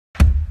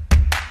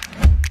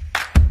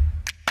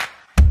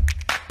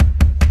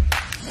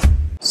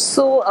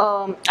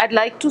I'd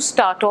like to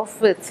start off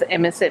with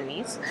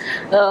MSMEs.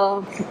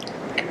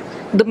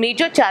 The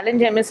major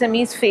challenge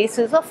MSMEs face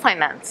is of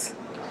finance.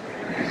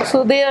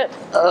 So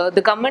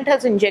the government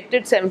has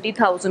injected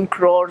 70,000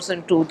 crores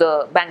into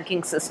the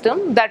banking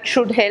system. That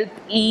should help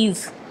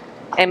ease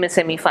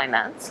MSME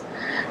finance.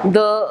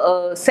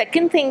 The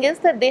second thing is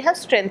that they have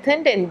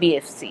strengthened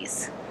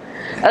NBFCs.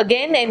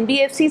 Again,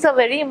 NBFCs are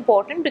very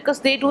important because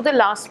they do the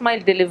last mile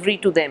delivery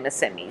to the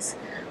MSMEs.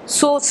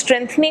 So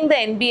strengthening the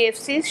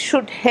NBFCs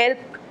should help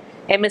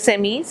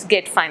MSMEs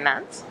get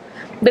finance.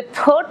 The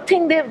third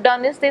thing they've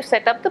done is they've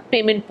set up the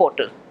payment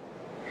portal.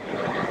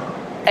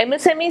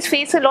 MSMEs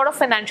face a lot of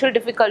financial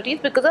difficulties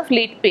because of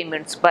late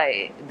payments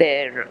by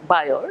their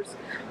buyers.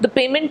 The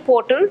payment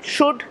portal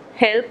should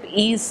help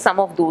ease some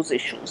of those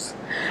issues.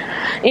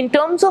 In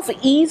terms of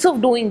ease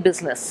of doing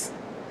business,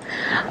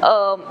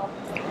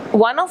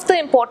 one of the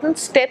important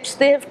steps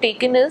they have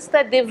taken is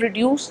that they've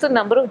reduced the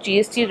number of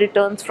GST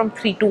returns from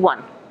 3 to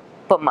 1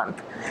 per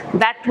month.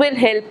 That will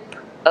help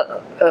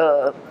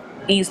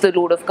ease the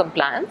load of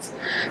compliance.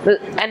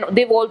 And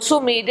they've also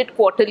made it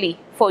quarterly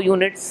for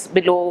units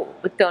with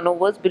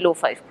turnovers below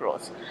 5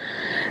 crores.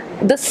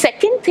 The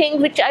second thing,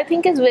 which I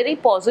think is very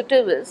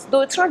positive, is,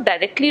 though it's not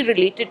directly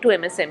related to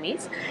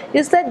MSMEs,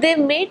 is that they've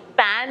made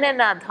PAN and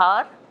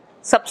Aadhaar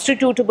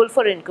substitutable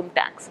for income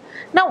tax.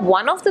 Now,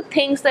 one of the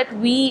things that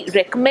we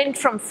recommend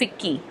from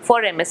FICCI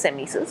for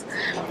MSMEs is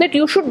that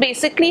you should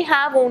basically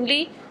have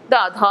only the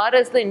Aadhaar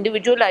as the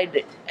individual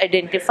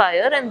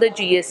identifier and the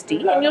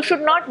GST, and you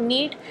should not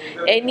need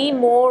any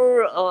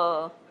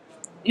more.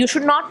 You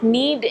should not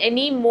need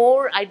any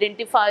more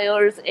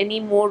identifiers, any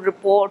more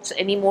reports,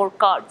 any more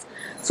cards.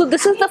 So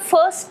this is the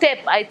first step,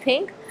 I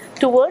think,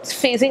 towards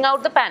phasing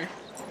out the PAN,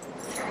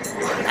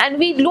 and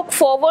we look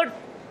forward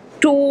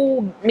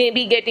to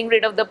maybe getting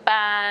rid of the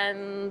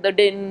PAN, the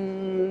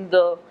DIN,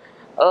 the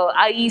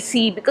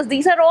IEC, because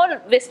these are all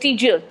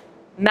vestigial.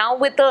 Now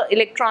with the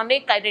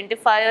electronic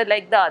identifier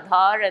like the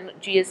Aadhaar and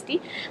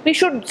GST, we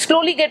should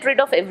slowly get rid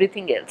of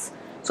everything else.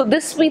 So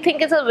this, we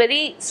think, is a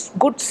very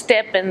good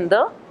step in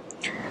the,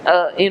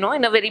 in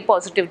a very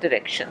positive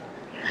direction.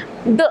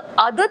 The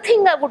other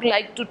thing I would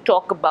like to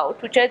talk about,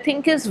 which I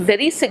think is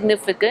very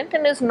significant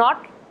and is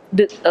not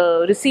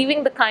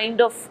receiving the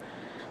kind of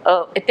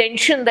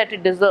attention that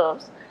it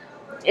deserves,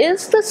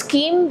 is the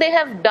scheme they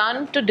have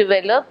done to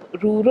develop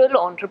rural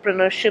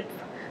entrepreneurship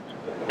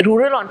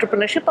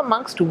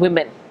amongst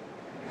women.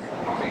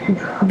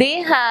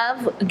 They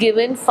have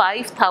given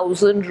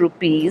 5,000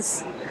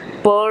 rupees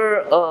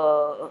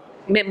per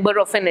member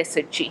of an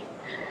SHG.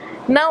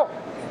 Now,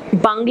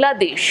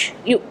 Bangladesh,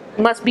 you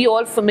must be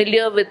all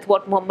familiar with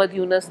what Muhammad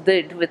Yunus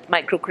did with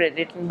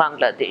microcredit in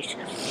Bangladesh.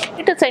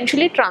 It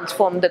essentially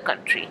transformed the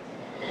country,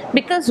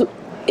 because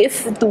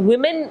if the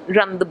women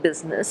run the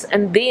business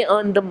and they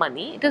earn the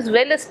money, it is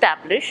well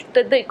established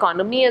that the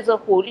economy as a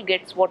whole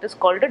gets what is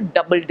called a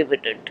double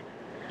dividend.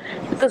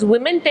 Because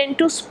women tend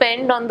to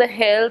spend on the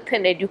health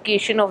and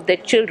education of their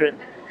children.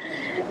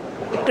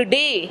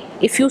 Today,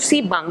 if you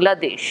see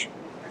Bangladesh,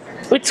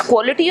 its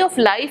quality of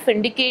life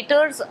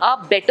indicators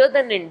are better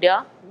than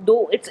India,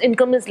 though its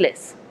income is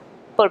less,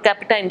 per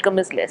capita income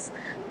is less.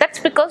 That's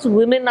because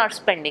women are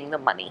spending the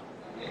money.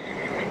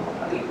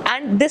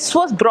 And this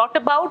was brought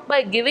about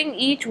by giving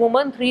each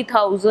woman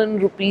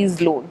 3,000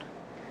 rupees loan.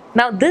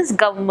 Now this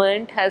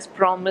government has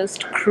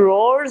promised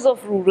crores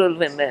of rural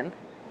women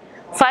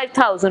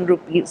 5,000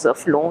 rupees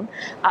of loan.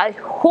 I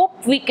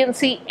hope we can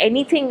see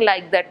anything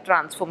like that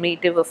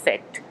transformative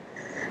effect.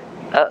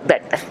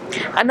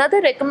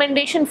 Another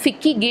recommendation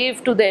FICCI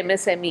gave to the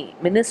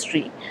MSME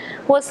ministry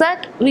was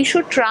that we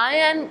should try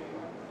and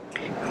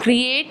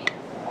create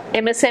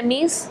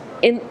MSMEs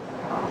in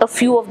a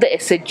few of the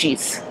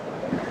SHGs.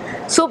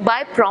 So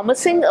by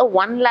promising a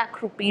 1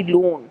 lakh rupee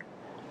loan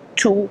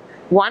to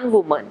one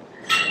woman,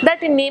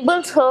 that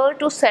enables her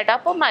to set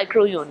up a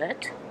micro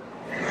unit,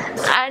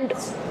 and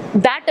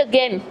that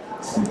again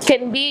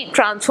can be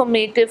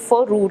transformative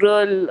for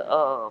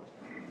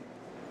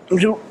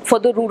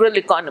the rural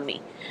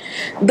economy.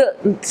 The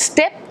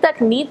step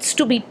that needs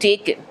to be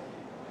taken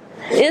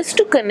is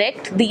to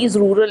connect these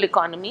rural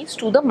economies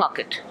to the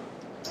market.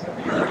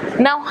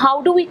 Now,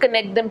 how do we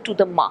connect them to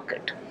the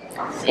market?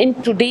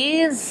 In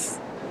today's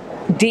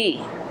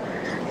day,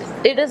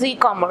 it is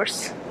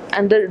e-commerce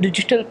and the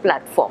digital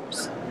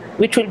platforms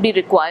which will be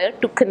required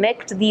to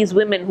connect these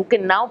women who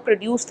can now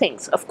produce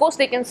things. Of course,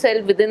 they can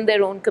sell within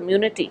their own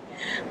community,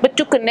 but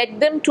to connect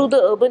them to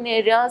the urban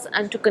areas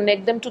and to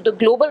connect them to the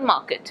global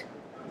market,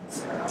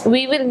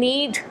 we will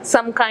need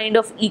some kind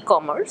of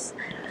e-commerce.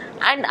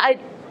 And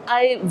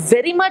I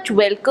very much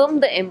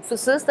welcome the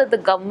emphasis that the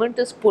government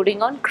is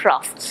putting on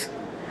crafts,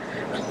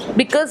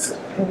 because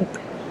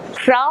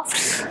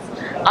crafts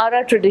are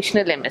our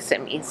traditional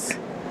MSMEs.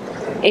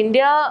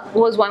 India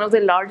was one of the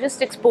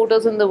largest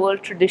exporters in the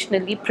world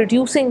traditionally,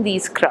 producing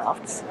these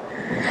crafts.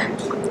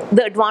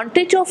 The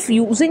advantage of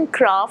using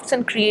crafts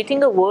and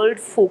creating a world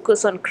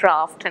focus on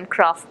craft and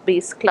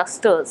craft-based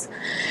clusters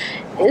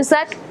is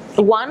that,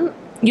 one,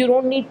 you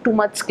don't need too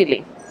much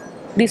skilling.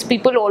 These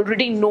people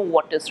already know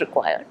what is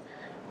required.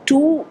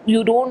 Two,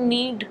 you don't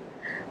need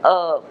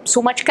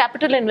so much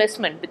capital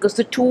investment because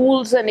the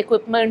tools and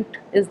equipment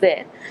is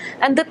there.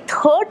 And the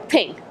third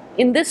thing,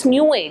 in this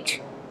new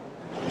age,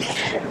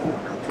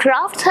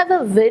 crafts have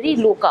a very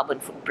low carbon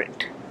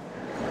footprint.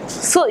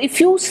 So if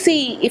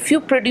you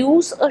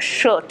produce a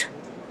shirt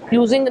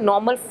using a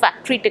normal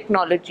factory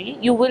technology,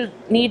 you will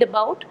need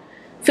about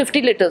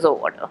 50 liters of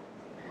water.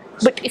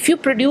 But if you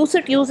produce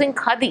it using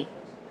khadi,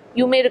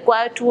 you may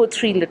require 2 or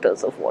 3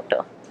 liters of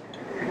water.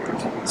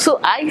 So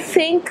I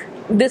think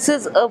this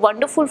is a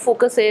wonderful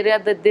focus area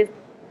that they've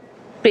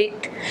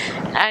picked,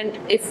 and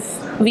if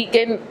we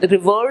can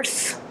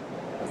reverse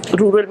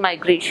rural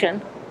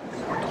migration,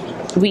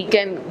 we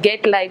can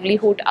get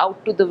livelihood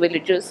out to the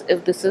villages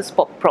if this is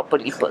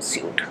properly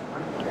pursued.